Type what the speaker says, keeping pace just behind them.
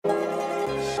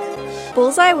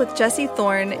Bullseye with Jesse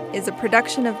Thorne is a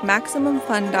production of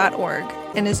MaximumFun.org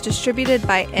and is distributed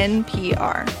by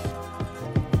NPR.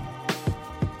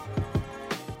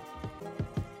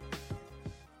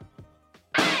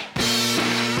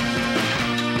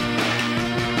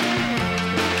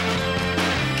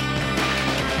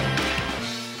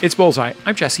 It's Bullseye.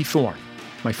 I'm Jesse Thorne.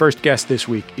 My first guest this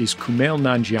week is Kumail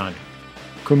Nanjiani.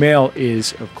 Kumail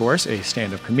is, of course, a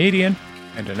stand-up comedian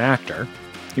and an actor.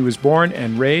 He was born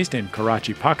and raised in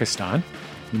Karachi, Pakistan.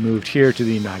 He moved here to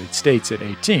the United States at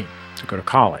 18 to go to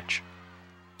college.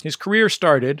 His career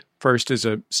started first as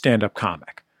a stand-up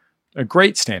comic, a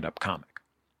great stand-up comic.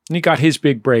 And he got his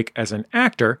big break as an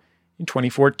actor in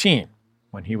 2014,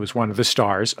 when he was one of the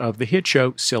stars of the hit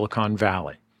show Silicon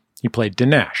Valley. He played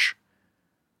Dinesh.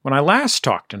 When I last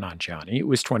talked to Nanjiani, it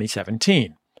was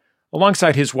 2017.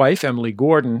 Alongside his wife, Emily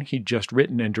Gordon, he'd just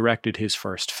written and directed his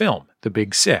first film, The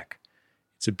Big Sick.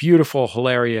 It's a beautiful,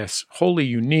 hilarious, wholly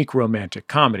unique romantic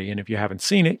comedy, and if you haven't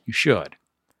seen it, you should.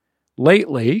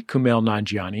 Lately, Kumail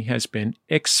Nanjiani has been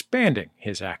expanding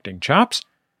his acting chops.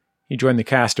 He joined the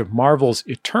cast of Marvel's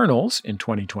Eternals in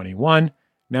 2021.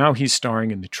 Now he's starring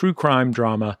in the true crime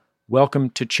drama Welcome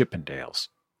to Chippendales.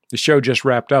 The show just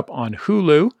wrapped up on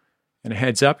Hulu. And a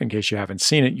heads up, in case you haven't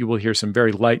seen it, you will hear some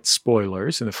very light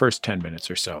spoilers in the first 10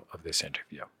 minutes or so of this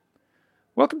interview.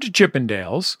 Welcome to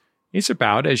Chippendales is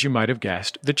about, as you might have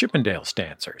guessed, the Chippendales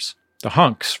dancers, the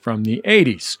hunks from the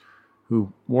 80s,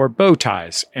 who wore bow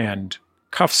ties and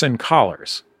cuffs and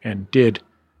collars and did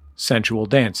sensual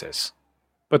dances.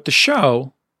 But the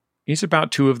show is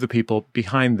about two of the people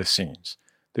behind the scenes,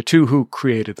 the two who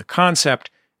created the concept,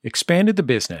 expanded the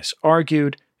business,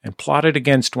 argued, and plotted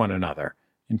against one another,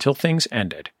 until things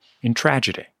ended in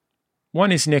tragedy.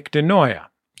 One is Nick DeNoia.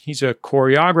 He's a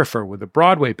choreographer with a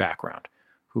Broadway background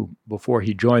who, before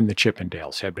he joined the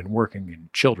Chippendales, had been working in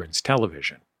children's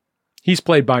television. He's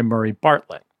played by Murray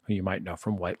Bartlett, who you might know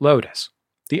from White Lotus.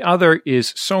 The other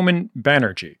is Soman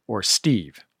Banerjee, or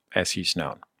Steve, as he's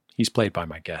known. He's played by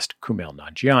my guest, Kumail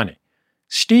Nanjiani.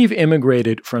 Steve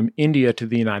immigrated from India to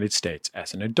the United States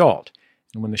as an adult,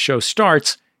 and when the show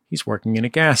starts, he's working in a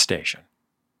gas station.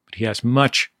 But he has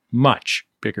much, much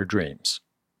bigger dreams.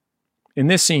 In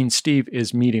this scene, Steve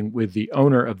is meeting with the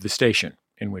owner of the station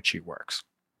in which he works.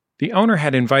 The owner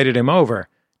had invited him over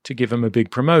to give him a big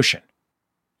promotion,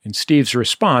 and Steve's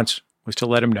response was to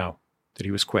let him know that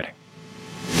he was quitting.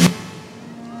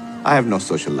 I have no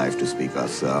social life to speak of,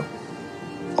 sir.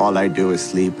 All I do is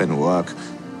sleep and work.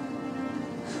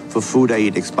 For food, I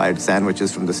eat expired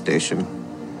sandwiches from the station.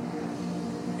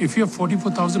 If you have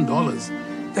 $44,000,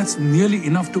 that's nearly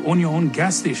enough to own your own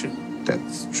gas station.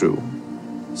 That's true.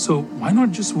 So why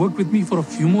not just work with me for a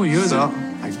few more years? Sir,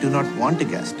 I do not want a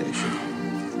gas station.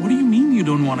 What do you mean you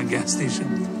don't want a gas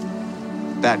station?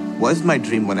 That was my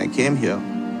dream when I came here.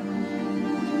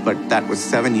 But that was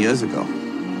 7 years ago.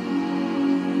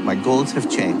 My goals have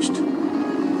changed.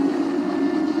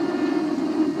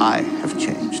 I have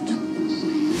changed.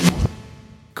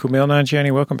 Kumail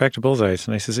Nanjiani, welcome back to Bullseye. It's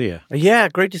nice to see you. Yeah,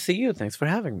 great to see you. Thanks for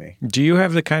having me. Do you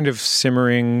have the kind of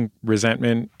simmering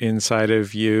resentment inside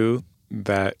of you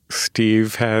that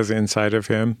Steve has inside of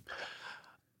him?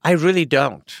 I really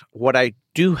don't. What I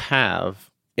do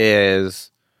have is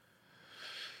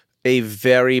a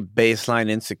very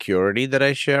baseline insecurity that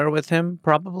I share with him,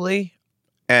 probably.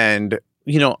 And,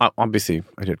 you know, obviously,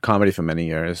 I did comedy for many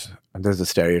years. There's a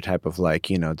stereotype of like,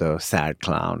 you know, the sad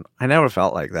clown. I never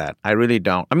felt like that. I really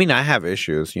don't. I mean, I have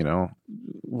issues, you know.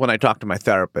 When I talk to my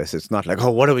therapist, it's not like,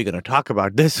 oh, what are we going to talk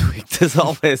about this week? There's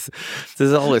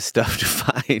always stuff to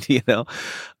find, you know.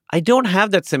 I don't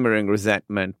have that simmering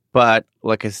resentment, but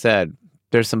like I said,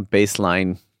 there's some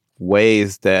baseline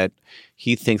ways that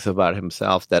he thinks about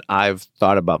himself that I've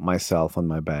thought about myself on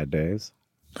my bad days.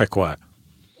 Like what?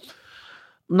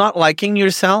 Not liking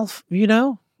yourself, you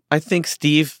know. I think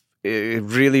Steve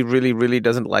really, really, really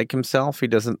doesn't like himself. He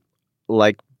doesn't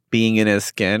like being in his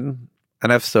skin.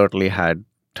 And I've certainly had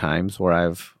times where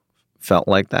I've felt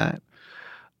like that.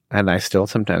 And I still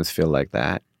sometimes feel like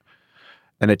that.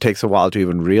 And it takes a while to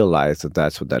even realize that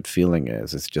that's what that feeling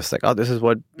is. It's just like, oh, this is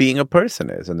what being a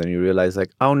person is. And then you realize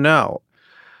like, oh, no.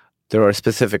 There are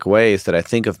specific ways that I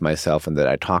think of myself and that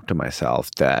I talk to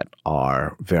myself that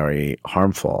are very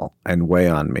harmful and weigh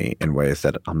on me in ways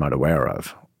that I'm not aware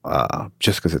of.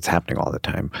 Just because it's happening all the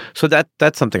time. So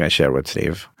that's something I share with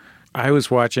Steve. I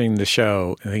was watching the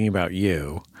show and thinking about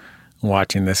you,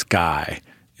 watching this guy,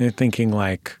 and thinking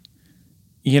like,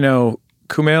 you know,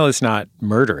 Kumail is not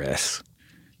murderous.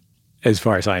 as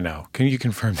far as I know. Can you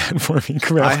confirm that for me,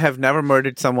 Kumail? I have never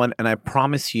murdered someone, and I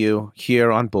promise you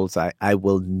here on Bullseye, I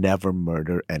will never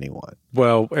murder anyone.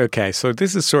 Well, okay, so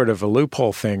this is sort of a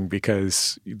loophole thing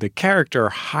because the character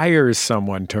hires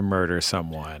someone to murder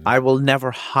someone. I will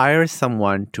never hire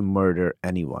someone to murder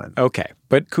anyone. Okay,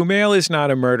 but Kumail is not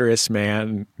a murderous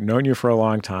man, known you for a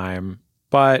long time,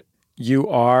 but you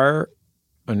are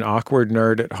an awkward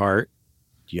nerd at heart.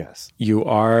 Yes. You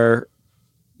are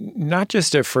not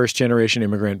just a first-generation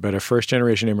immigrant, but a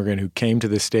first-generation immigrant who came to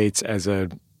the States as a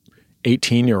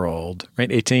 18-year-old,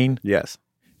 right? 18? Yes.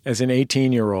 As an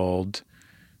 18-year-old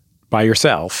by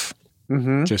yourself,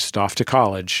 just off to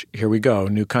college. Here we go,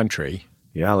 new country.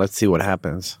 Yeah, let's see what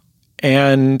happens.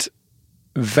 And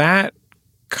that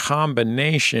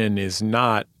combination is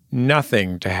not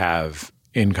nothing to have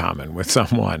in common with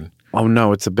someone. Oh,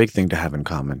 no, it's a big thing to have in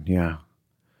common. Yeah.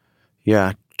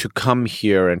 Yeah, to come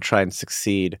here and try and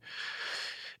succeed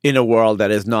in a world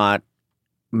that is not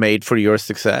made for your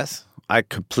success. I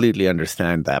completely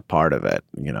understand that part of it.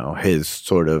 You know, his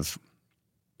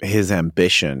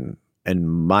ambition and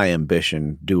my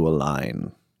ambition do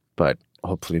align, but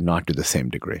hopefully not to the same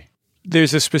degree.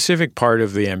 There's a specific part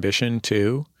of the ambition,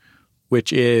 too,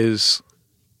 which is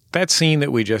that scene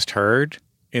that we just heard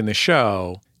in the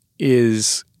show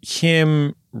is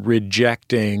him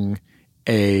rejecting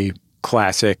a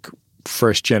classic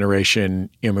first-generation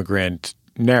immigrant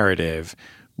narrative,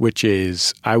 which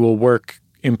is, I will work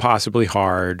impossibly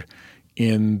hard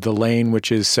in the lane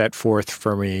which is set forth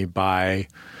for me by,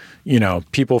 you know,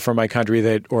 people from my country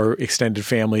that, or extended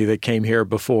family that came here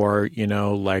before, you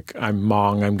know, like I'm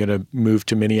Hmong, I'm going to move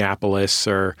to Minneapolis,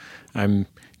 or I'm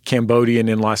Cambodian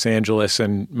in Los Angeles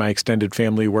and my extended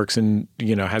family works in,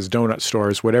 you know, has donut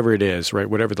stores, whatever it is, right?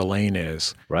 Whatever the lane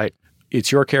is. Right.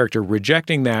 It's your character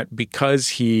rejecting that because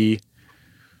he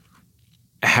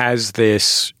has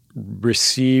this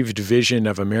received vision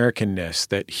of Americanness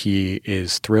that he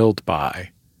is thrilled by.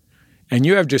 And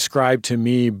you have described to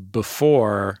me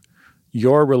before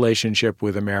your relationship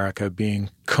with America being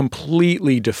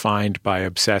completely defined by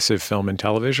obsessive film and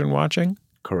television watching.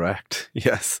 Correct.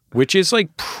 Yes. Which is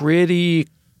like pretty,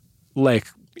 like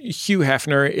Hugh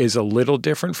Hefner is a little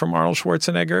different from Arnold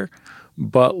Schwarzenegger,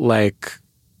 but like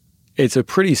it's a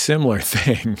pretty similar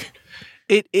thing.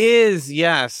 It is,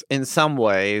 yes, in some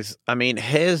ways. I mean,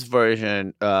 his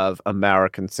version of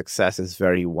American success is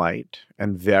very white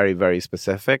and very, very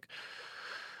specific.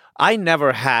 I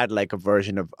never had like a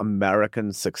version of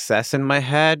American success in my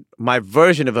head. My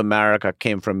version of America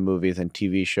came from movies and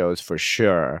TV shows for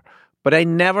sure. But I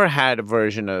never had a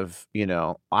version of, you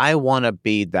know, I want to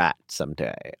be that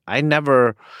someday.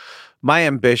 My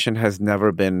ambition has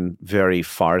never been very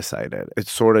farsighted.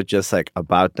 It's sort of just like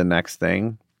about the next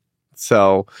thing.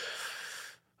 So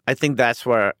I think that's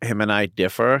where him and I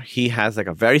differ. He has like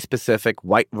a very specific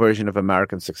white version of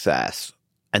American success,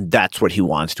 and that's what he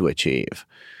wants to achieve.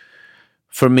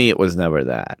 For me, it was never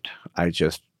that.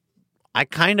 I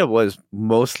kind of was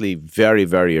mostly very,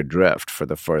 very adrift for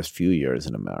the first few years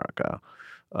in America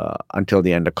until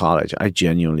the end of college. I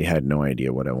genuinely had no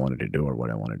idea what I wanted to do or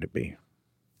what I wanted to be.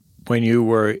 When you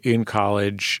were in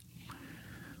college,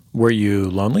 were you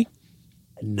lonely?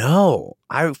 No,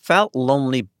 I felt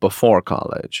lonely before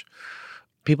college.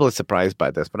 People are surprised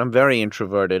by this, but I'm very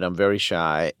introverted. I'm very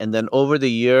shy. And then over the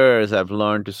years, I've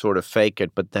learned to sort of fake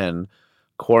it, but then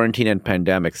quarantine and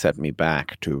pandemic set me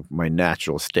back to my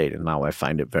natural state, and now I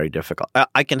find it very difficult.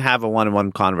 I can have a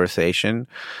one-on-one conversation,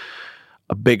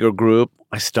 a bigger group.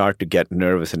 I start to get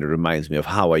nervous, and it reminds me of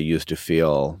how I used to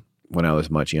feel when I was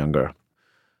much younger.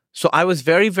 So I was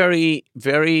very, very,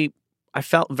 very, I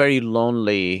felt very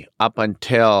lonely up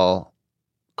until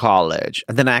college,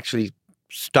 and then I actually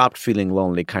stopped feeling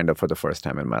lonely kind of for the first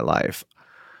time in my life.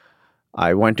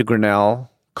 I went to Grinnell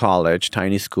College,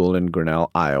 tiny school in Grinnell,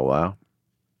 Iowa.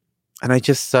 And I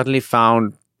just suddenly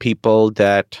found people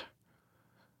that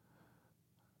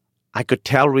I could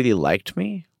tell really liked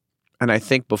me. And I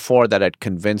think before that, I'd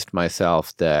convinced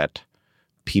myself that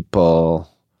people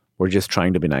were just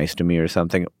trying to be nice to me or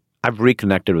something. I've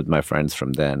reconnected with my friends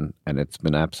from then, and it's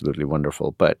been absolutely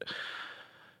wonderful. But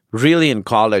really in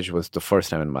college was the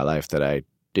first time in my life that I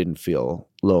didn't feel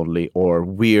lonely or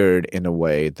weird in a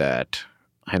way that,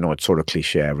 I know it's sort of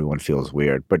cliche, everyone feels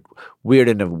weird, but weird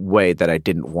in a way that I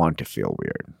didn't want to feel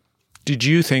weird. Did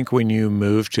you think when you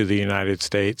moved to the United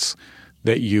States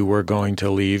that you were going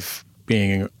to leave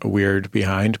being weird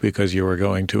behind because you were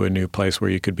going to a new place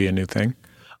where you could be a new thing?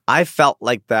 I felt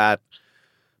like that.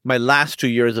 My last 2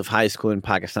 years of high school in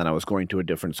Pakistan, I was going to a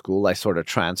different school. I sort of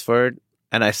transferred,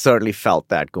 and I certainly felt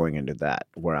that going into that,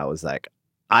 where I was like,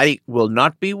 I will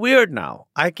not be weird now.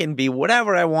 I can be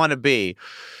whatever I want to be.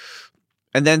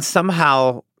 And then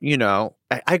somehow,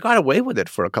 I got away with it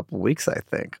for a couple of weeks, I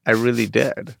think. I really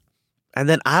did. And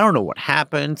then I don't know what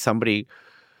happened.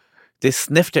 They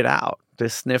sniffed it out. They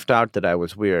sniffed out that I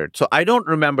was weird. So I don't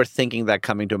remember thinking that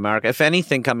coming to America. If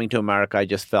anything, coming to America, I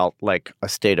just felt like a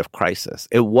state of crisis.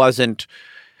 I wasn't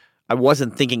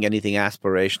thinking anything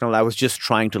aspirational. I was just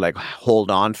trying to hold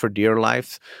on for dear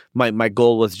life. My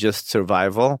goal was just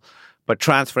survival. But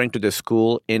transferring to the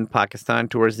school in Pakistan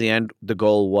towards the end, the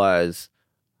goal was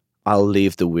I'll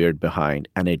leave the weird behind,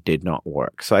 and it did not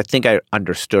work. So I think I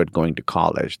understood going to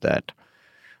college that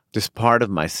this part of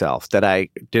myself that I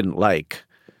didn't like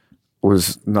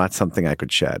was not something I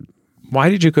could shed. Why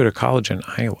did you go to college in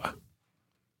Iowa?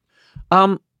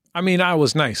 I mean,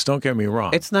 Iowa's nice. Don't get me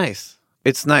wrong. It's nice.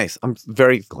 It's nice. I'm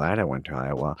very glad I went to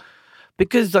Iowa.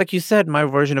 Because, like you said, my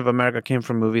version of America came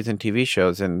from movies and TV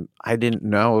shows, and I didn't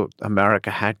know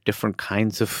America had different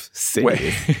kinds of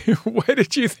cities. Wait, what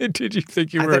did you think? Did you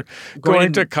think you were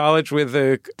going to college with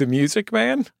the Music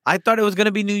Man? I thought it was going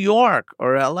to be New York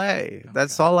or L.A.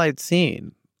 That's all I'd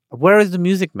seen. Where is the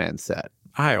Music Man set?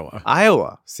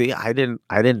 Iowa. See, I didn't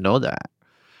know that.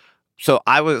 So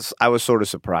I was sort of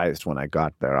surprised when I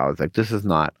got there. I was like, this is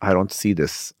not, I don't see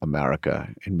this America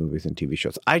in movies and TV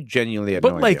shows. I genuinely had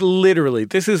no idea. But literally,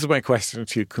 this is my question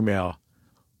to you, Kumail.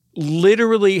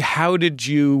 Literally, how did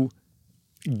you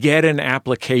get an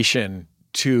application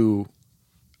to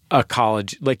a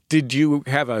college? Did you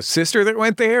have a sister that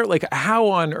went there? How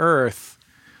on earth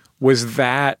was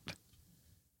that?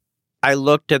 I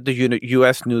looked at the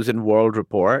U.S. News and World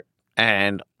Report.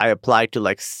 And I applied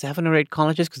to 7 or 8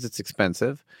 colleges because it's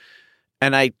expensive.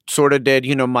 And I sort of did,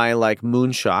 my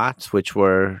moonshots, which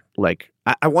were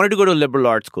I wanted to go to a liberal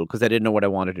arts school because I didn't know what I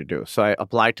wanted to do. So I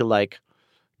applied to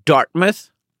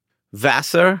Dartmouth,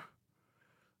 Vassar,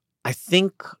 I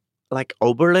think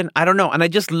Oberlin. I don't know. And I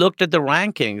just looked at the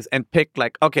rankings and picked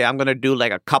okay, I'm going to do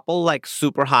a couple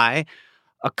super high,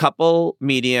 a couple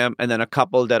medium, and then a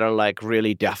couple that are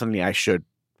really definitely I should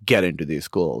get into these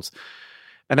schools.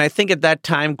 And I think at that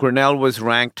time, Grinnell was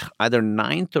ranked either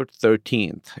 9th or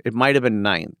 13th. It might have been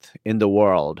 9th in the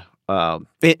world,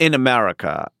 in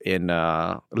America, in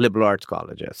liberal arts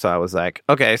colleges. So I was like,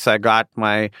 okay, so I got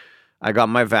my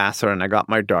Vassar and I got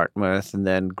my Dartmouth, and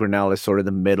then Grinnell is sort of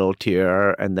the middle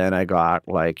tier, and then I got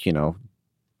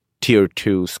tier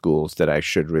 2 schools that I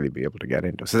should really be able to get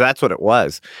into. So that's what it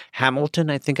was. Hamilton,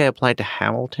 I think I applied to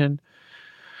Hamilton.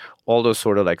 All those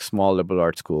sort of small liberal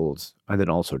arts schools, and then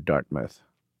also Dartmouth.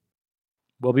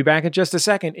 We'll be back in just a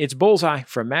second. It's Bullseye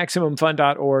from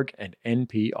MaximumFun.org and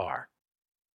NPR.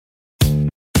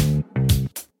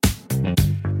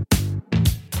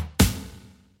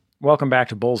 Welcome back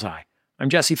to Bullseye. I'm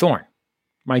Jesse Thorne.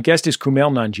 My guest is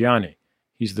Kumail Nanjiani.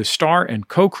 He's the star and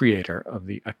co-creator of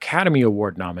the Academy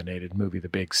Award-nominated movie The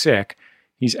Big Sick.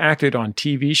 He's acted on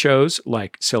TV shows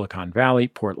like Silicon Valley,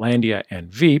 Portlandia,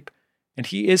 and Veep, and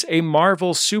he is a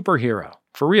Marvel superhero,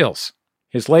 for reals.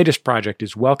 His latest project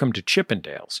is Welcome to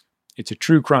Chippendales. It's a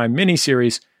true crime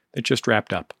miniseries that just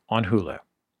wrapped up on Hulu.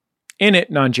 In it,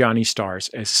 Nanjiani stars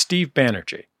as Steve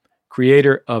Banerjee,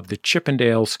 creator of the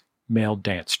Chippendales male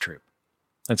dance troupe.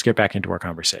 Let's get back into our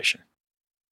conversation.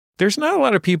 There's not a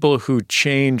lot of people who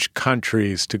change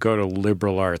countries to go to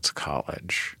liberal arts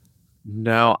college.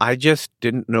 No, I just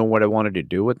didn't know what I wanted to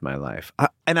do with my life.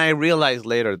 And I realized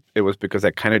later it was because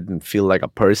I kind of didn't feel like a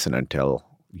person until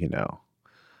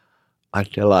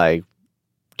I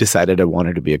decided I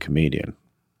wanted to be a comedian.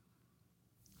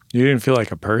 You didn't feel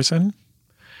like a person?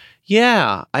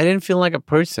 Yeah, I didn't feel like a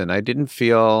person. I didn't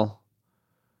feel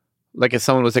like if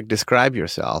someone was describe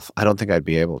yourself, I don't think I'd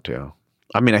be able to.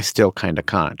 I mean, I still kind of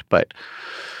can't, but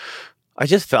I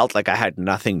just felt like I had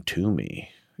nothing to me,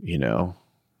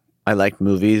 I liked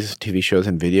movies, TV shows,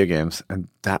 and video games, and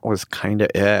that was kind of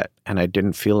it. And I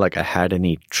didn't feel like I had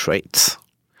any traits.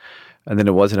 And then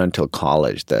it wasn't until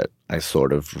college that I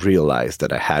sort of realized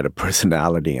that I had a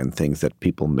personality and things that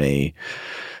people may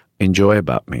enjoy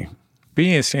about me.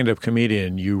 Being a stand-up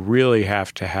comedian, you really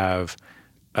have to have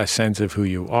a sense of who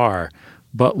you are.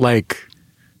 But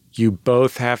you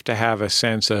both have to have a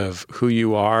sense of who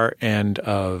you are and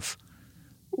of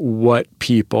what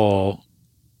people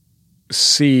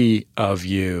see of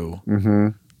you. Mm-hmm.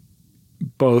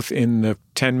 Both in the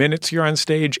 10 minutes you're on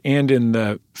stage and in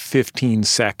the 15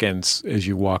 seconds as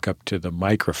you walk up to the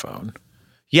microphone.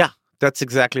 Yeah, that's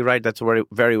exactly right. That's very,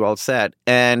 very well said.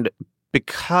 And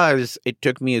because it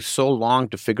took me so long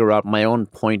to figure out my own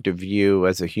point of view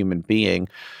as a human being,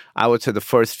 I would say the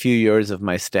first few years of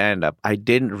my stand-up, I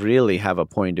didn't really have a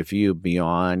point of view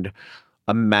beyond,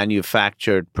 a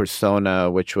manufactured persona,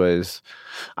 which was,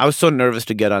 I was so nervous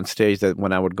to get on stage that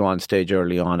when I would go on stage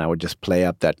early on, I would just play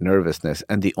up that nervousness.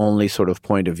 And the only sort of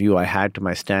point of view I had to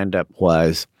my stand-up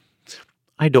was,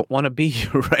 I don't want to be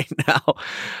here right now.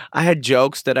 I had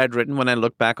jokes that I'd written. When I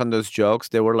look back on those jokes,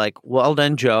 they were like well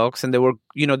done jokes, and they were,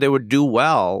 they would do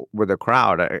well with the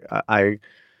crowd. I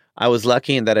was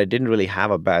lucky in that I didn't really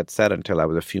have a bad set until I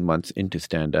was a few months into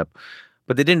stand-up,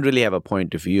 but they didn't really have a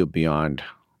point of view beyond,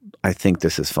 I think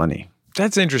this is funny.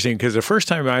 That's interesting because the first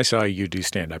time I saw you do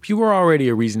stand-up, you were already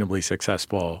a reasonably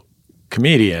successful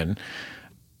comedian,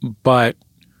 but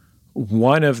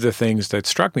one of the things that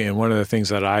struck me and one of the things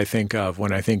that I think of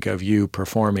when I think of you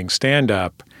performing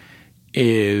stand-up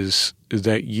is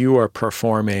that you are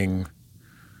performing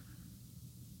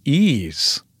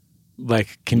ease,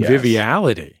 like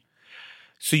conviviality. Yes.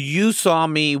 So you saw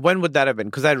me, when would that have been?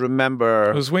 Because I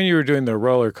remember... It was when you were doing the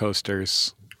roller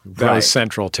coasters. That was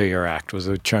central to your act, was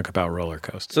a chunk about roller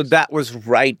coasters. So that was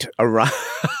right around...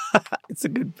 It's a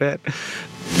good bit.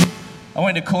 I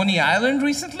went to Coney Island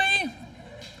recently.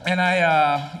 And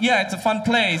it's a fun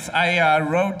place. I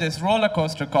rode this roller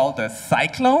coaster called the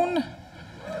Cyclone.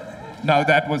 No,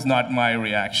 that was not my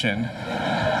reaction.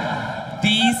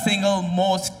 The single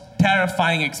most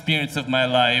terrifying experience of my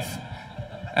life.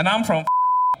 And I'm from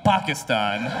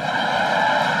Pakistan.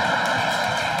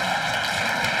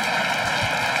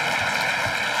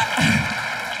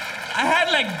 I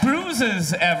had like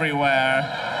bruises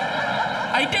everywhere.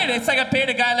 I did. It's like I paid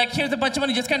a guy, like, here's a bunch of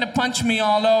money, just kind of punch me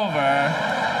all over.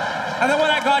 And then when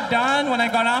I got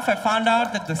off, I found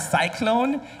out that the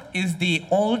Cyclone is the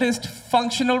oldest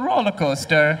functional roller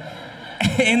coaster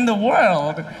in the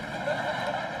world.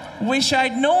 Wish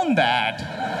I'd known that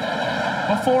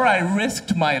before I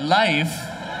risked my life.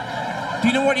 Do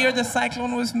you know what year the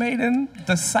Cyclone was made in?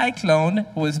 The Cyclone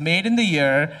was made in the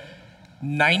year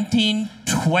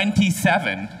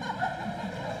 1927.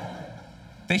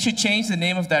 They should change the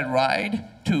name of that ride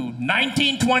to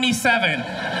 1927,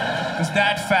 because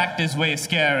that fact is way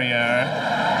scarier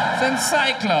than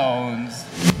cyclones.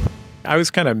 I was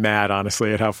kind of mad,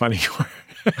 honestly, at how funny you were.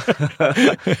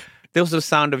 This was the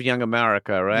Sound of Young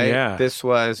America, right? Yeah. This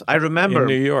was, I remember... In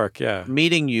New York, yeah.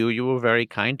 Meeting you, you were very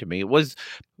kind to me. It was,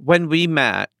 when we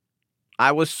met,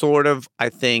 I was sort of, I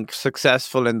think,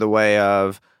 successful in the way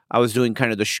of, I was doing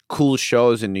kind of the cool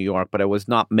shows in New York, but I was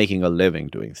not making a living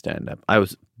doing stand-up. I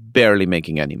was barely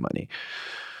making any money.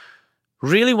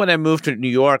 Really, when I moved to New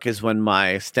York is when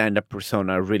my stand-up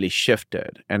persona really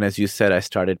shifted. And as you said, I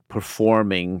started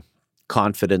performing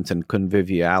confidence and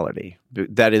conviviality.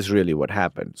 That is really what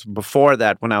happened. So before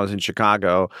that, when I was in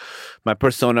Chicago, my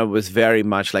persona was very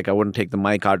much like I wouldn't take the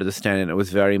mic out of the stand, and it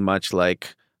was very much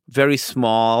like very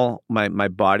small. My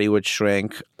body would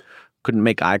shrink. Couldn't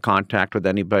make eye contact with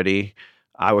anybody.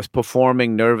 I was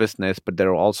performing nervousness, but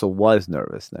there also was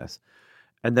nervousness.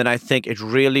 And then I think it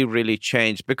really, really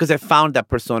changed because I found that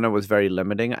persona was very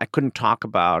limiting. I couldn't talk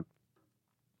about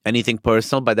anything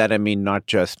personal. By that, I mean,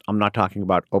 I'm not talking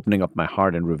about opening up my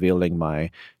heart and revealing my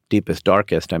deepest,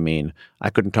 darkest. I mean, I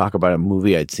couldn't talk about a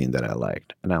movie I'd seen that I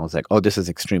liked. And I was like, oh, this is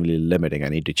extremely limiting. I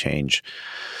need to change.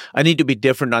 I need to be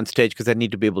different on stage because I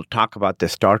need to be able to talk about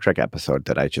this Star Trek episode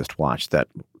that I just watched that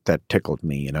tickled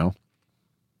me, you know?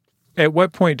 At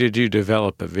what point did you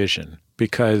develop a vision?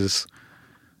 Because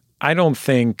I don't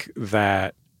think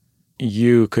that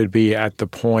you could be at the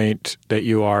point that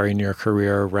you are in your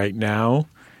career right now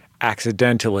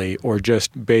accidentally or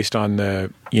just based on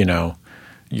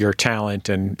your talent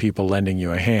and people lending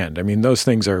you a hand. I mean, those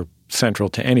things are central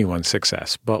to anyone's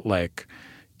success, but like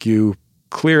you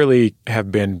clearly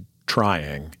have been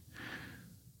trying.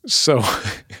 So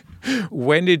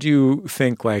when did you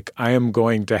think like, I am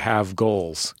going to have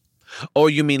goals? Oh,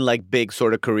 you mean like big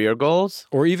sort of career goals?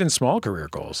 Or even small career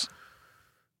goals?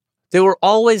 They were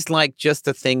always like just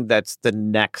the thing that's the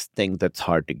next thing that's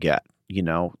hard to get, you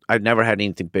know? I've never had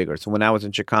anything bigger. So when I was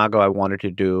in Chicago, I wanted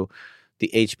to do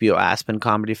the HBO Aspen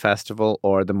Comedy Festival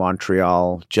or the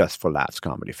Montreal Just for Laughs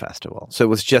Comedy Festival. So it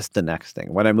was just the next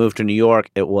thing. When I moved to New York,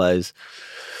 it was,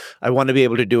 I want to be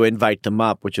able to do Invite Them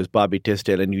Up, which is Bobby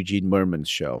Tisdale and Eugene Merman's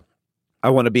show. I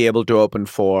want to be able to open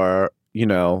for,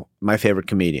 my favorite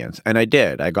comedians. And I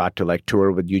did. I got to like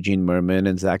tour with Eugene Merman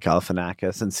and Zach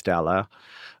Galifianakis and Stella.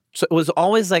 So it was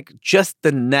always like just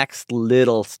the next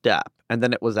little step. And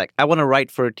then it was like, I want to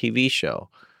write for a TV show.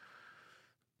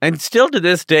 And still to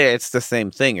this day, it's the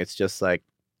same thing. It's just like,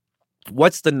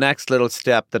 what's the next little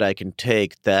step that I can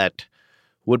take that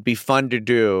would be fun to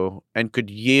do and could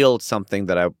yield something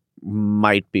that I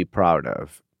might be proud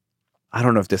of? I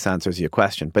don't know if this answers your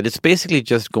question, but it's basically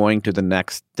just going to the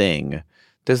next thing.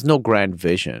 There's no grand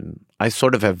vision. I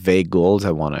sort of have vague goals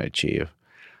I want to achieve.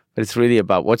 But it's really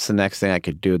about what's the next thing I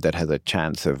could do that has a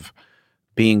chance of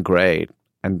being great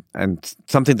and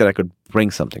something that I could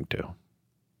bring something to.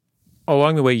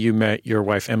 Along the way, you met your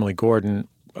wife, Emily Gordon,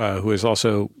 who is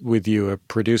also with you, a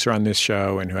producer on this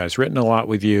show and who has written a lot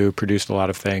with you, produced a lot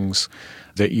of things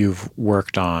that you've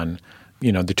worked on.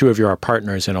 You know, the two of you are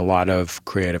partners in a lot of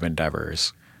creative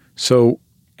endeavors. So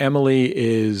Emily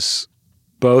is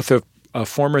both a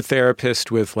former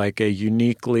therapist with like a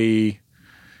uniquely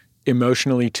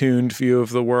emotionally tuned view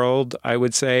of the world, I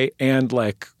would say, and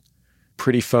like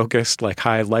pretty focused, like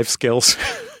high life skills.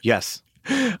 Yes.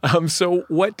 So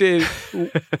what did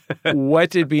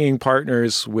being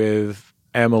partners with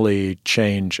Emily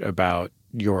change about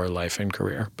your life and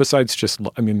career? Besides just,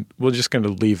 I mean, we're just going to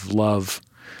leave love.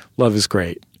 Love is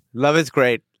great. Love is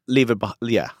great. Leave it,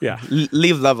 yeah.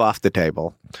 Leave love off the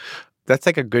table. That's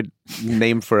like a good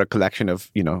name for a collection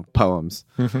of, poems.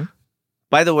 Mm-hmm.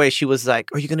 By the way, she was like,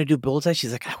 are you going to do Bullseye?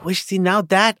 She's like, I wish, now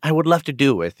that I would love to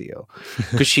do with you.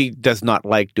 Because she does not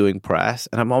like doing press.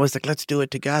 And I'm always like, let's do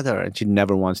it together. And she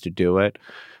never wants to do it.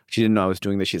 She didn't know I was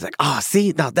doing this. She's like,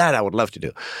 see, now that I would love to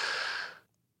do.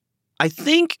 I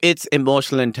think it's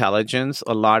emotional intelligence.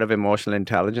 A lot of emotional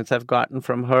intelligence I've gotten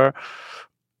from her.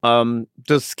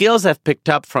 The skills I've picked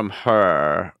up from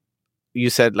her, you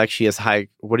said like she has high,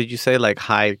 what did you say? Like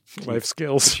high life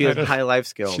skills. She has high life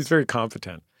skills. She's very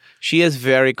competent. She is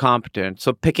very competent.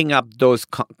 So picking up those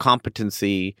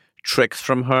competency tricks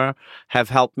from her have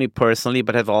helped me personally,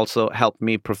 but have also helped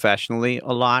me professionally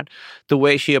a lot. The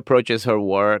way she approaches her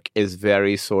work is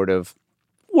very sort of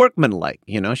workmanlike.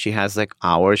 She has like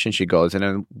hours and she goes in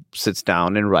and sits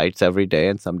down and writes every day.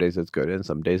 And some days it's good and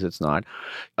some days it's not.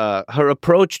 Her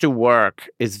approach to work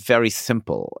is very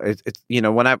simple. It's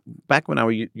back when I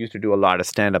used to do a lot of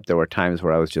stand-up, there were times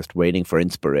where I was just waiting for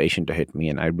inspiration to hit me.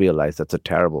 And I realized that's a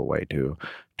terrible way to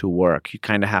work. You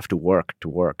kind of have to work to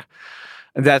work.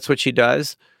 And that's what she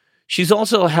does. She's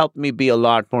also helped me be a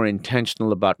lot more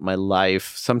intentional about my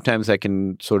life. Sometimes I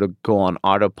can sort of go on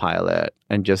autopilot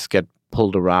and just get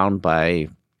pulled around by,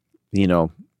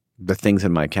 the things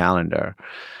in my calendar.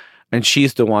 And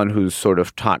she's the one who's sort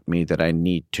of taught me that I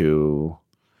need to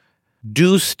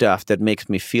do stuff that makes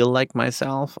me feel like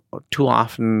myself. Too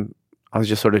often I was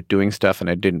just sort of doing stuff and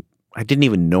I didn't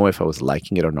even know if I was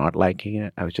liking it or not liking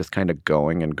it. I was just kind of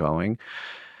going and going.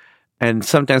 And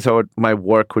sometimes my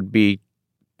work would be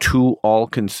too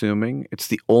all-consuming. It's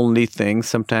the only thing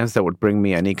sometimes that would bring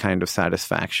me any kind of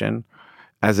satisfaction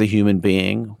as a human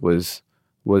being was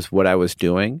what I was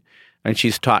doing. And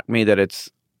she's taught me that it's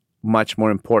much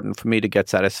more important for me to get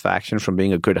satisfaction from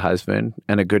being a good husband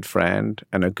and a good friend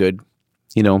and a good,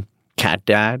 cat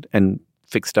dad and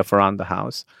fix stuff around the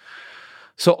house.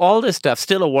 So all this stuff,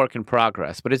 still a work in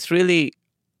progress, but it's really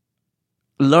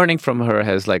learning from her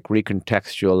has like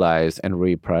recontextualized and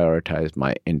reprioritized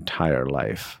my entire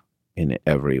life in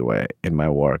every way, in my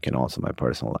work and also my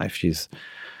personal life. She's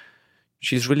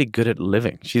really good at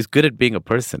living. She's good at being a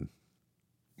person.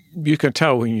 You can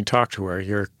tell when you talk to her,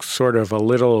 you're sort of a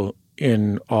little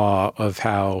in awe of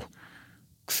how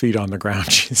feet on the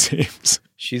ground she seems.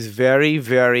 She's very,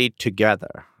 very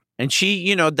together. And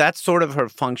she, that's sort of her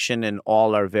function in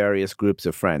all our various groups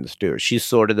of friends too. She's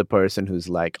sort of the person who's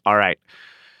like, all right,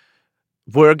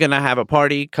 we're going to have a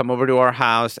party, come over to our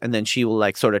house, and then she will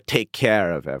like sort of take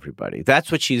care of everybody.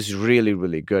 That's what she's really,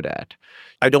 really good at.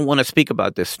 I don't want to speak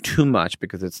about this too much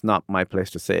because it's not my place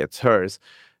to say, it's hers.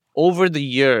 Over the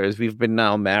years, we've been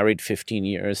now married 15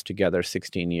 years together,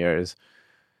 16 years.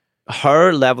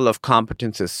 Her level of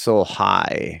competence is so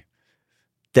high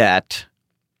that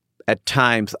at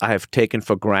times I have taken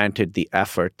for granted the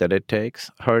effort that it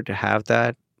takes her to have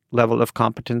that level of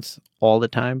competence all the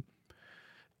time.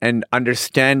 And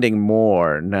understanding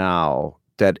more now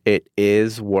that it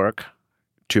is work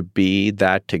to be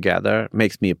that together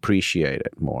makes me appreciate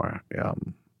it more.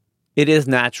 It is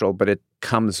natural, but it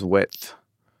comes with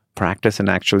practice and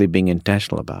actually being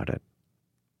intentional about it.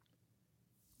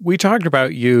 We talked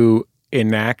about you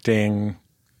enacting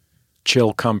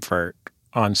chill comfort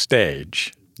on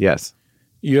stage. Yes.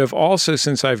 You have also,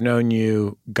 since I've known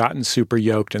you, gotten super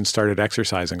yoked and started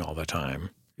exercising all the time.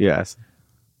 Yes.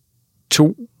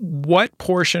 To what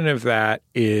portion of that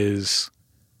is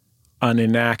an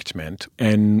enactment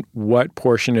and what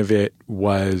portion of it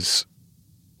was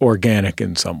organic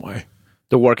in some way?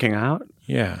 The working out?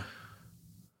 Yeah.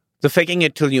 The faking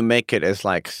it till you make it is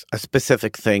like a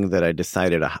specific thing that I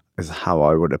decided is how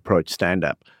I would approach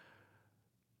stand-up.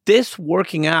 This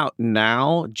working out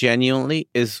now, genuinely,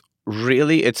 is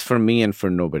really, it's for me and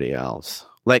for nobody else.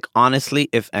 Like, honestly,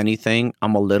 if anything,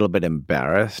 I'm a little bit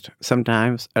embarrassed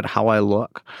sometimes at how I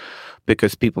look.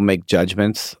 because people make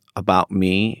judgments about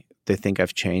me. They think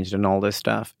I've changed and all this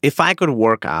stuff. If I could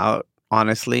work out,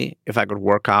 honestly, if I could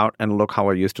work out and look how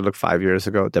I used to look 5 years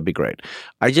ago, that'd be great.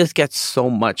 I just get so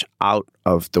much out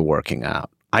of the working out.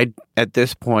 I, at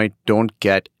this point, don't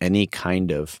get any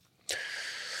kind of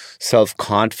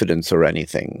self-confidence or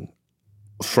anything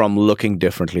from looking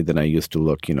differently than I used to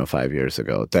look, 5 years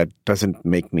ago. That doesn't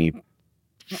make me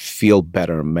feel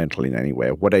better mentally in any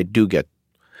way. What I do get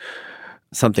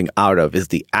something out of is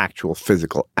the actual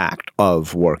physical act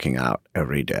of working out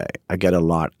every day. I get a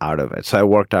lot out of it. So I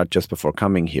worked out just before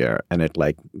coming here, and it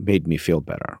made me feel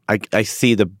better. I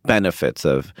see the benefits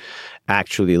of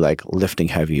actually lifting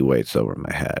heavy weights over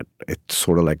my head. It's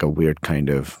sort of like a weird kind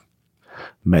of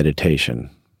meditation.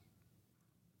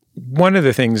 One of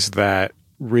the things that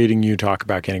reading you talk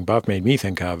about getting buff made me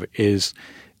think of is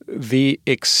the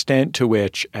extent to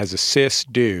which, as a cis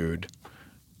dude,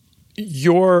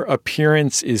 your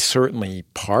appearance is certainly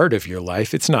part of your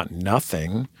life. It's not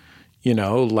nothing.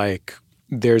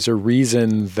 There's a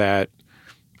reason that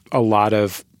a lot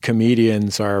of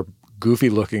comedians are goofy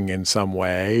looking in some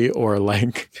way, or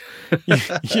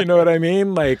you know what I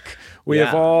mean? We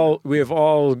have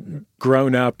all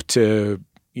grown up to,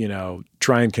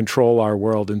 try and control our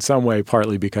world in some way,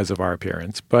 partly because of our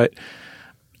appearance. But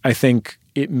I think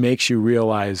it makes you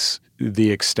realize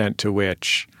the extent to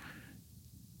which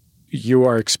you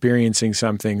are experiencing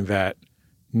something that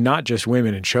not just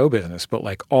women in show business, but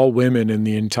all women in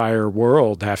the entire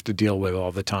world have to deal with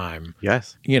all the time.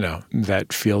 Yes.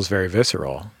 That feels very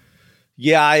visceral.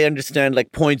 Yeah, I understand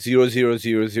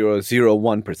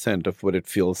 0.00001% of what it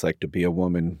feels like to be a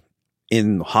woman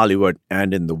in Hollywood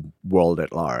and in the world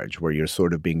at large, where you're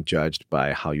sort of being judged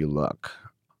by how you look.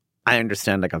 I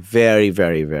understand a very,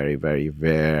 very, very, very,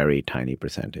 very tiny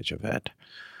percentage of it,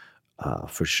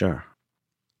 for sure.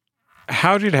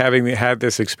 How did having had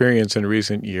this experience in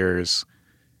recent years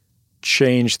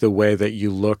change the way that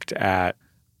you looked at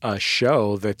a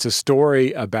show that's a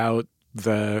story about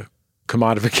the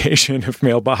commodification of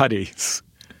male bodies?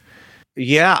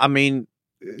 Yeah, I mean...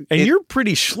 And you're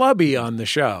pretty schlubby on the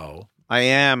show. I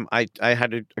am. I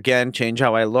had to, again, change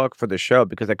how I look for the show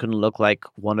because I couldn't look like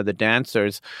one of the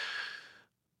dancers.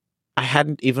 I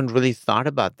hadn't even really thought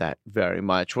about that very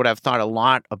much. What I've thought a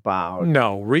lot about...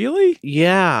 No, really?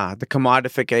 Yeah, the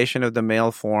commodification of the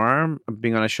male form,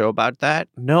 being on a show about that.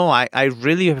 No, I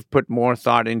really have put more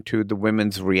thought into the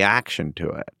women's reaction to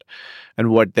it and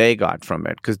what they got from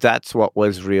it, because that's what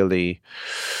was really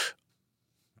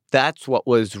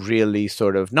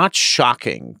sort of not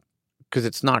shocking, because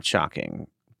it's not shocking,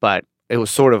 but it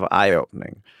was sort of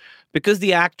eye-opening. Because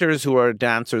the actors who are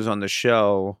dancers on the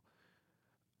show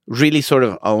really sort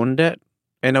of owned it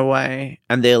in a way,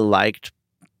 and they liked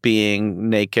being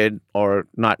naked, or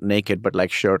not naked, but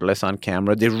shirtless on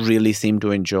camera. They really seemed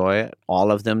to enjoy it.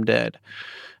 All of them did.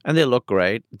 And they look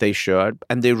great. They should.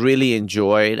 And they really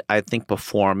enjoyed, I think,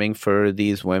 performing for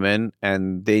these women,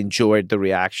 and they enjoyed the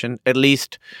reaction, at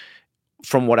least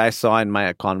from what I saw in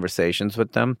my conversations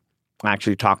with them. I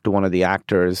actually talked to one of the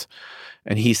actors,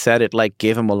 and he said it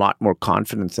gave him a lot more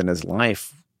confidence in his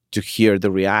life to hear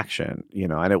the reaction,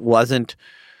 and it wasn't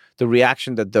the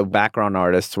reaction that the background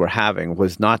artists were having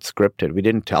was not scripted. We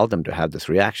didn't tell them to have this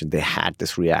reaction. They had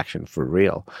this reaction for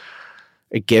real.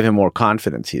 It gave him more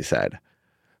confidence, he said.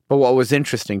 But what was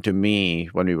interesting to me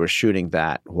when we were shooting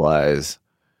that was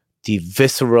the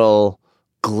visceral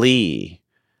glee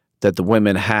that the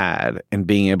women had in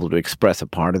being able to express a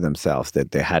part of themselves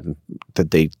that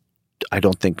they I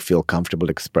don't think feel comfortable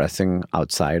expressing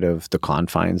outside of the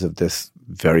confines of this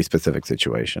very specific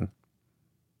situation.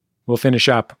 We'll finish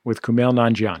up with Kumail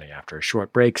Nanjiani after a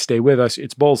short break. Stay with us.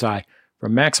 It's Bullseye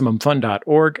from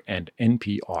MaximumFun.org and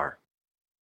NPR.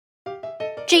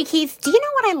 J. Keith, do you know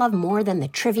what I love more than the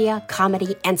trivia,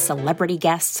 comedy, and celebrity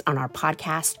guests on our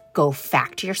podcast, Go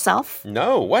Fact Yourself?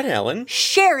 No, what, Helen?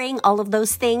 Sharing all of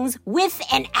those things with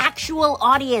an actual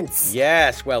audience.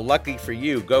 Yes, well, lucky for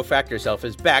you, Go Fact Yourself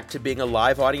is back to being a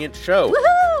live audience show.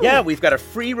 Woohoo! Yeah, we've got a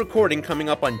free recording coming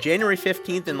up on January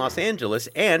 15th in Los Angeles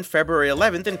and February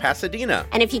 11th in Pasadena.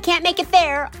 And if you can't make it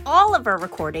there, all of our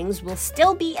recordings will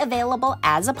still be available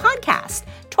as a podcast,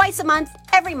 twice a month,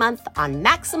 every month on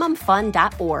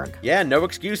MaximumFun.org. Yeah, no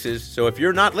excuses, so if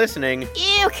you're not listening,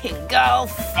 you can go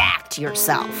fact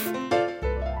yourself.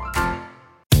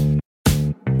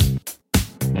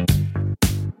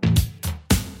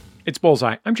 It's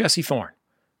Bullseye. I'm Jesse Thorne.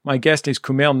 My guest is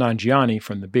Kumail Nanjiani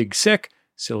from The Big Sick,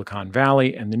 Silicon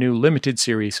Valley, and the new limited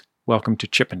series, Welcome to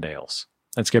Chippendales.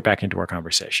 Let's get back into our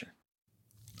conversation.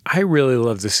 I really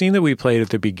love the scene that we played at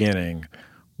the beginning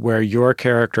where your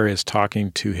character is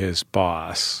talking to his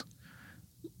boss.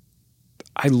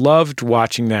 I loved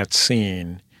watching that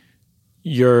scene.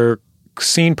 Your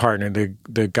scene partner,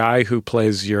 the guy who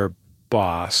plays your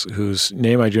boss, whose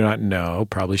name I do not know,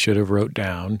 probably should have wrote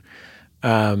down,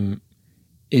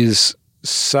 is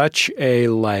such a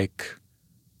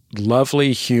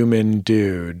lovely human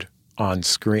dude on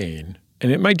screen.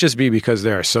 And it might just be because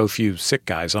there are so few sick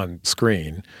guys on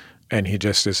screen, and he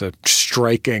just is a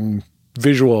striking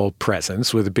visual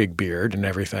presence with a big beard and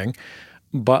everything.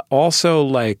 But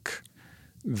also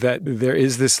that there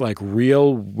is this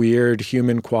real weird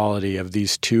human quality of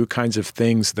these two kinds of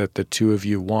things that the two of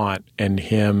you want, and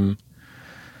him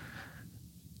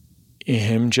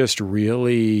just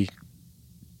really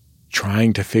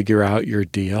trying to figure out your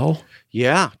deal.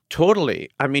 Yeah, totally.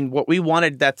 I mean, what we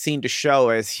wanted that scene to show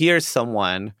is here's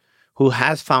someone who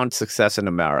has found success in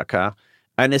America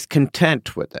and is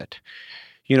content with it.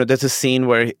 There's a scene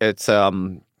where it's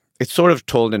sort of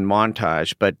told in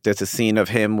montage, but there's a scene of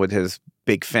him with his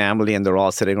big family and they're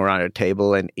all sitting around a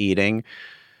table and eating.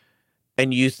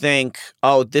 And you think,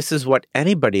 oh, this is what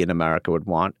anybody in America would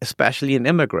want, especially an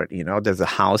immigrant. There's a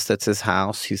house that's his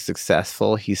house. He's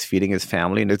successful. He's feeding his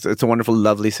family. And it's a wonderful,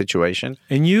 lovely situation.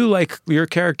 And your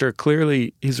character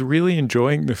clearly is really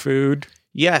enjoying the food.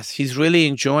 Yes, he's really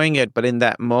enjoying it. But in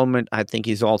that moment, I think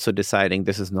he's also deciding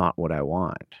this is not what I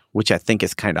want, which I think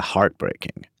is kind of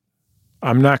heartbreaking.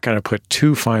 I'm not going to put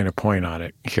too fine a point on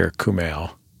it here,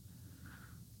 Kumail.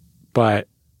 But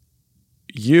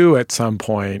you, at some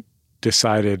point,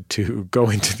 decided to go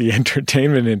into the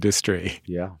entertainment industry.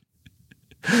 Yeah.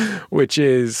 Which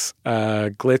is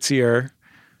glitzier,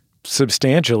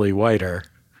 substantially whiter.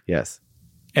 Yes.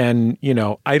 And,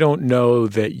 I don't know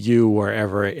that you were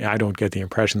ever, I don't get the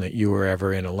impression that you were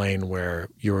ever in a lane where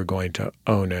you were going to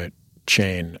own a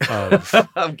chain of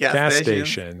gas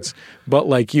stations.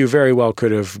 But you very well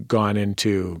could have gone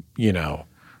into,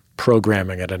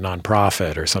 programming at a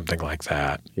nonprofit or something like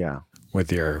that. Yeah.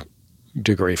 With your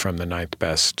degree from the 9th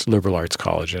best liberal arts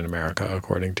college in America,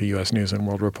 according to U.S. News and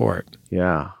World Report.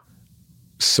 Yeah.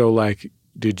 So,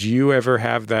 did you ever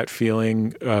have that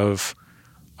feeling of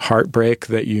heartbreak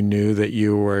that you knew that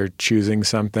you were choosing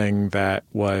something that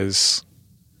was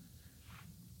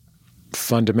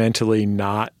fundamentally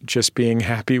not just being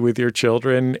happy with your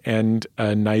children and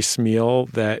a nice meal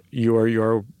that you or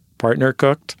your partner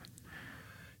cooked?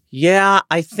 Yeah,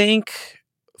 I think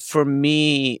for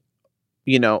me,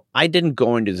 I didn't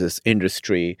go into this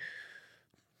industry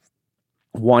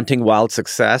wanting wild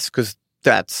success because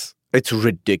it's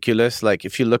ridiculous.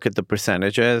 If you look at the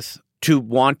percentages, to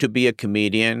want to be a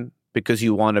comedian because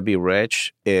you want to be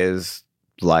rich is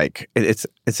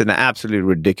it's an absolutely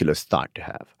ridiculous thought to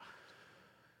have.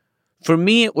 For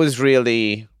me, it was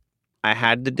really, I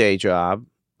had the day job.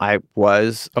 I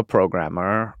was a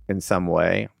programmer in some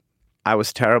way. I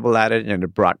was terrible at it and it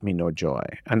brought me no joy.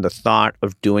 And the thought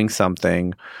of doing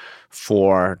something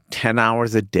for 10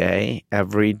 hours a day,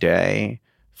 every day,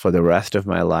 for the rest of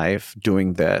my life,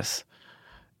 doing this,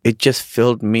 it just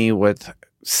filled me with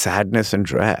sadness and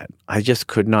dread. I just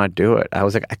could not do it. I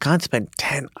was like, I can't spend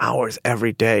 10 hours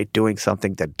every day doing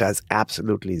something that does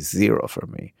absolutely zero for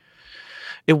me.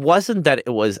 It wasn't that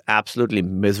it was absolutely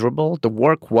miserable. The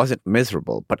work wasn't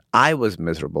miserable, but I was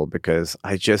miserable because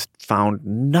I just found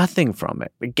nothing from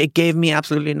it. It gave me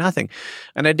absolutely nothing.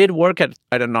 And I did work at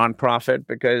a nonprofit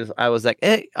because I was like,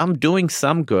 hey, I'm doing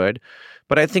some good,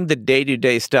 but I think the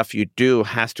day-to-day stuff you do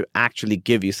has to actually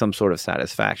give you some sort of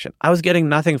satisfaction. I was getting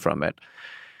nothing from it.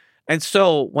 And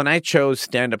so when I chose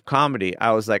stand-up comedy,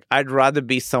 I was like, I'd rather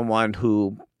be someone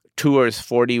who tours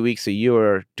 40 weeks a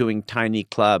year doing tiny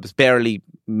clubs, barely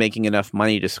making enough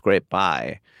money to scrape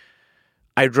by.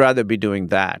 I'd rather be doing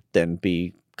that than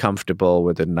be comfortable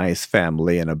with a nice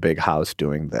family and a big house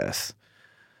doing this.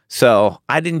 So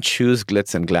I didn't choose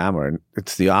glitz and glamour.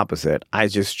 It's the opposite. I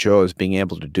just chose being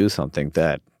able to do something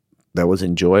that was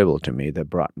enjoyable to me, that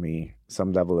brought me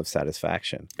some level of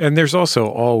satisfaction. And there's also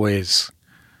always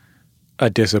a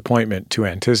disappointment to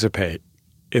anticipate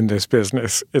in this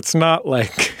business. It's not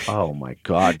like... Oh my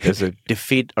God, there's a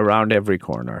defeat around every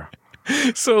corner.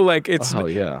 So it's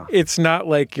yeah. It's not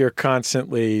like you're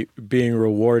constantly being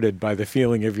rewarded by the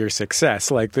feeling of your success.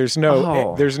 There's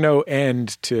no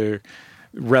end to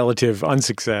relative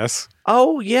unsuccess.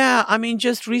 Oh yeah, I mean,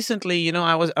 just recently,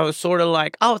 I was sort of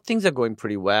like, oh, things are going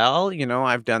pretty well.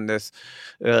 I've done this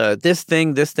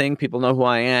thing. People know who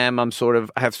I am. I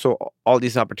have all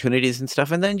these opportunities and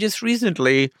stuff. And then just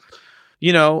recently,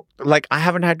 I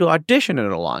haven't had to audition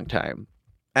in a long time.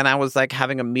 And I was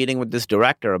having a meeting with this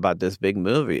director about this big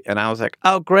movie. And I was like,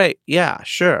 oh, great. Yeah,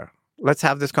 sure. Let's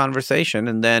have this conversation.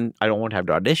 And then I don't want to have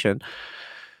to audition.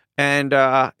 And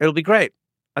it'll be great.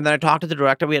 And then I talked to the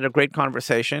director. We had a great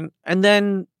conversation. And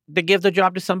then they gave the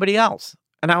job to somebody else.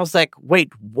 And I was like,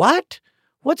 wait, what?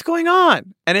 What's going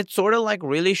on? And it sort of like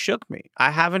really shook me. I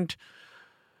haven't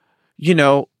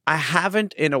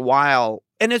in a while.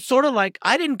 And it's sort of like,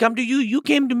 I didn't come to you. You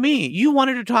came to me. You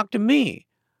wanted to talk to me.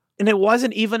 And it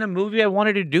wasn't even a movie I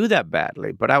wanted to do that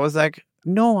badly. But I was like,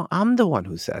 no, I'm the one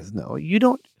who says no. You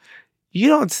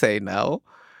don't say no.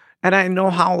 And I know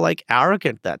how like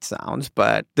arrogant that sounds,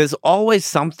 but there's always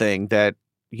something that,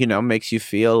 makes you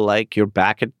feel like you're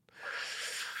back at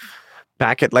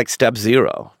like step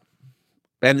zero.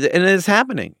 And it is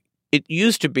happening. It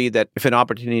used to be that if an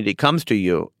opportunity comes to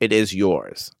you, it is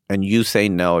yours. And you say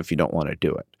no if you don't want to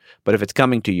do it. But if it's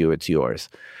coming to you, it's yours.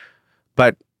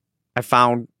 But I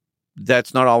found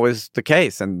that's not always the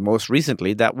case. And most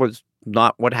recently, that was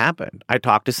not what happened. I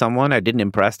talked to someone, I didn't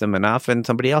impress them enough, and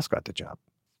somebody else got the job.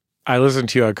 I listened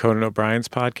to you on Conan O'Brien's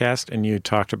podcast, and you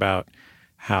talked about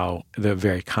how the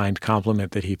very kind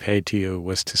compliment that he paid to you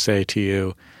was to say to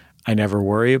you, I never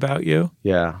worry about you.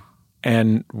 Yeah.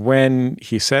 And when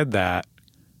he said that,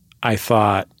 I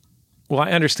thought, well,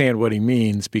 I understand what he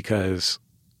means because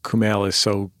Kumail is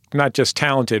so not just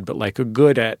talented, but like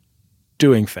good at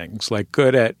doing things, like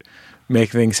good at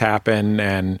making things happen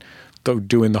and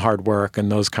doing the hard work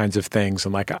and those kinds of things.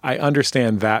 And like, I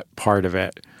understand that part of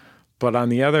it. But on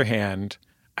the other hand,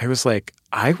 I was like,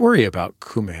 I worry about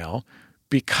Kumail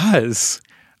because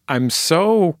I'm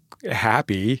so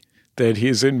happy that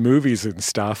he's in movies and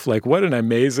stuff. Like, what an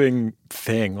amazing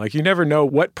thing. Like, you never know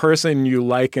what person you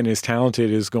like and is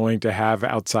talented is going to have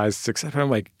outsized success. But I'm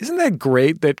like, isn't that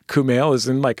great that Kumail is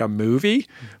in like a movie?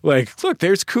 Like, look,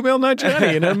 there's Kumail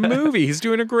Nanjiani in a movie. He's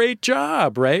doing a great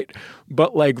job, right?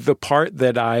 But like the part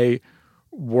that I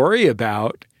worry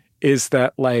about is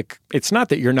that like, it's not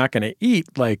that you're not going to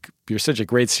eat. Like, you're such a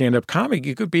great stand-up comic.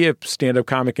 You could be a stand-up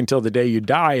comic until the day you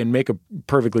die and make a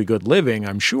perfectly good living,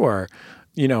 I'm sure.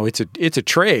 It's a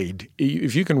trade.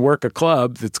 If you can work a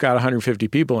club that's got 150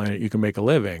 people in it, you can make a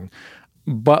living.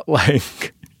 But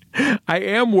like, I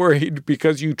am worried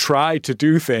because you try to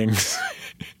do things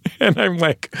and I'm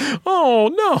like, oh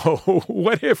no,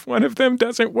 what if one of them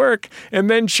doesn't work and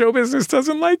then show business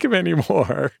doesn't like him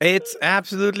anymore? It's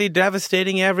absolutely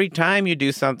devastating every time you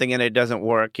do something and it doesn't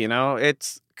work,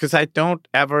 It's because I don't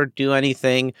ever do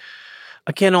anything.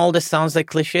 Again, all this sounds like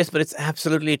cliches, but it's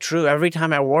absolutely true. Every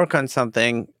time I work on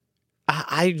something,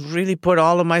 I really put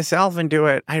all of myself into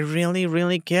it. I really,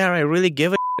 really care. I really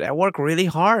give a shit. I work really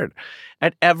hard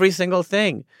at every single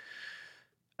thing.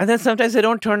 And then sometimes they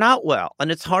don't turn out well,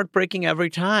 and it's heartbreaking every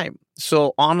time.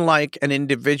 So unlike an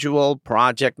individual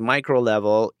project micro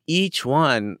level, each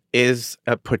one is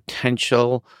a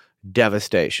potential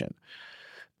devastation.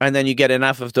 And then you get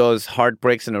enough of those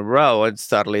heartbreaks in a row, and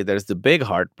suddenly there's the big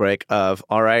heartbreak of,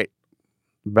 all right,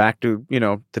 back to,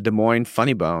 the Des Moines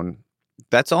Funny Bone.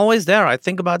 That's always there. I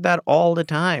think about that all the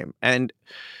time. And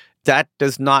that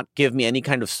does not give me any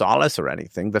kind of solace or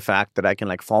anything. The fact that I can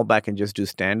like fall back and just do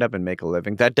stand-up and make a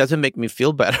living, that doesn't make me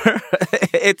feel better.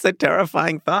 It's a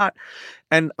terrifying thought.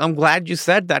 And I'm glad you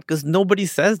said that because nobody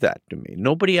says that to me.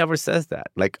 Nobody ever says that.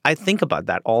 Like, I think about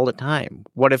that all the time.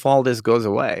 What if all this goes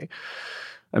away?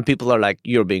 And people are like,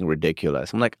 you're being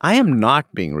ridiculous. I'm like, I am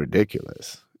not being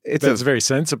ridiculous. That's very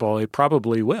sensible. It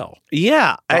probably will.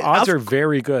 Yeah. The odds are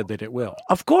very good that it will.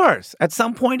 Of course. At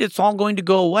some point, it's all going to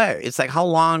go away. It's like, how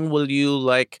long will you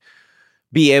like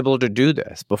be able to do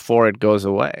this before it goes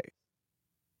away?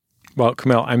 Well,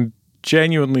 Kumail, I'm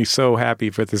genuinely so happy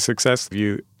for the success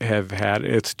you have had.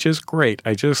 It's just great.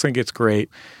 I just think it's great.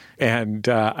 And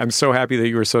I'm so happy that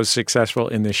you were so successful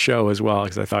in this show as well,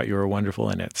 because I thought you were wonderful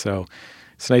in it. So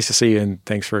it's nice to see you, and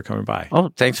thanks for coming by.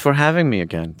 Oh, thanks for having me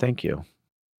again. Thank you.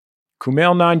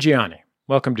 Kumail Nanjiani,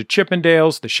 welcome to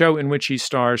Chippendales. The show in which he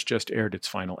stars just aired its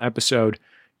final episode.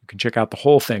 You can check out the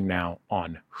whole thing now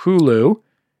on Hulu.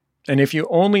 And if you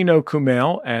only know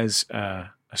Kumail as a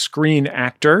screen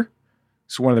actor,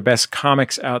 he's one of the best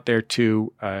comics out there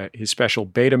too. His special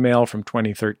Beta Male from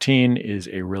 2013 is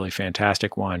a really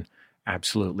fantastic one.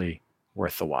 Absolutely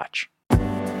worth the watch.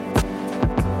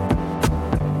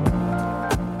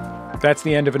 That's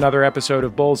the end of another episode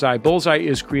of Bullseye. Bullseye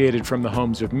is created from the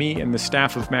homes of me and the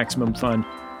staff of Maximum Fun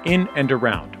in and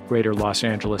around Greater Los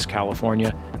Angeles,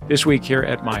 California. This week here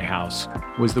at my house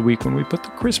was the week when we put the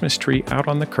Christmas tree out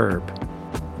on the curb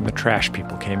and the trash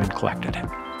people came and collected it.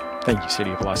 Thank you,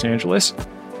 City of Los Angeles.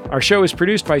 Our show is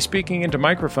produced by Speaking Into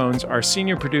Microphones. Our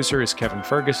senior producer is Kevin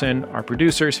Ferguson. Our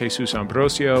producers, Jesus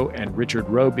Ambrosio and Richard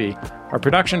Roby. Our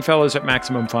production fellows at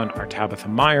Maximum Fun are Tabitha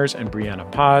Myers and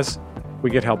Brianna Paz. We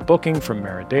get help booking from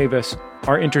Mara Davis.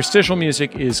 Our interstitial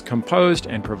music is composed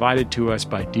and provided to us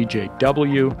by DJ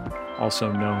W,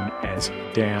 also known as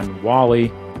Dan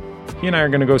Wally. He and I are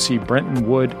going to go see Brenton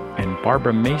Wood and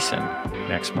Barbara Mason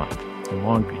next month in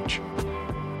Long Beach.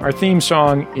 Our theme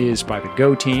song is by the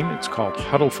Go Team. It's called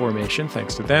Huddle Formation,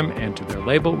 thanks to them and to their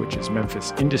label, which is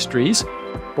Memphis Industries.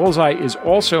 Bullseye is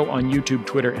also on YouTube,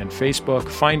 Twitter, and Facebook.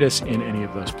 Find us in any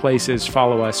of those places.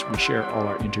 Follow us. We share all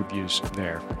our interviews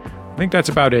there. I think that's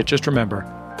about it. Just remember,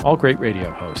 all great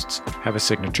radio hosts have a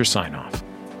signature sign-off.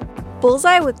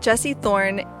 Bullseye with Jesse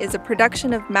Thorne is a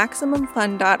production of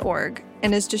MaximumFun.org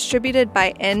and is distributed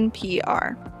by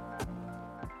NPR.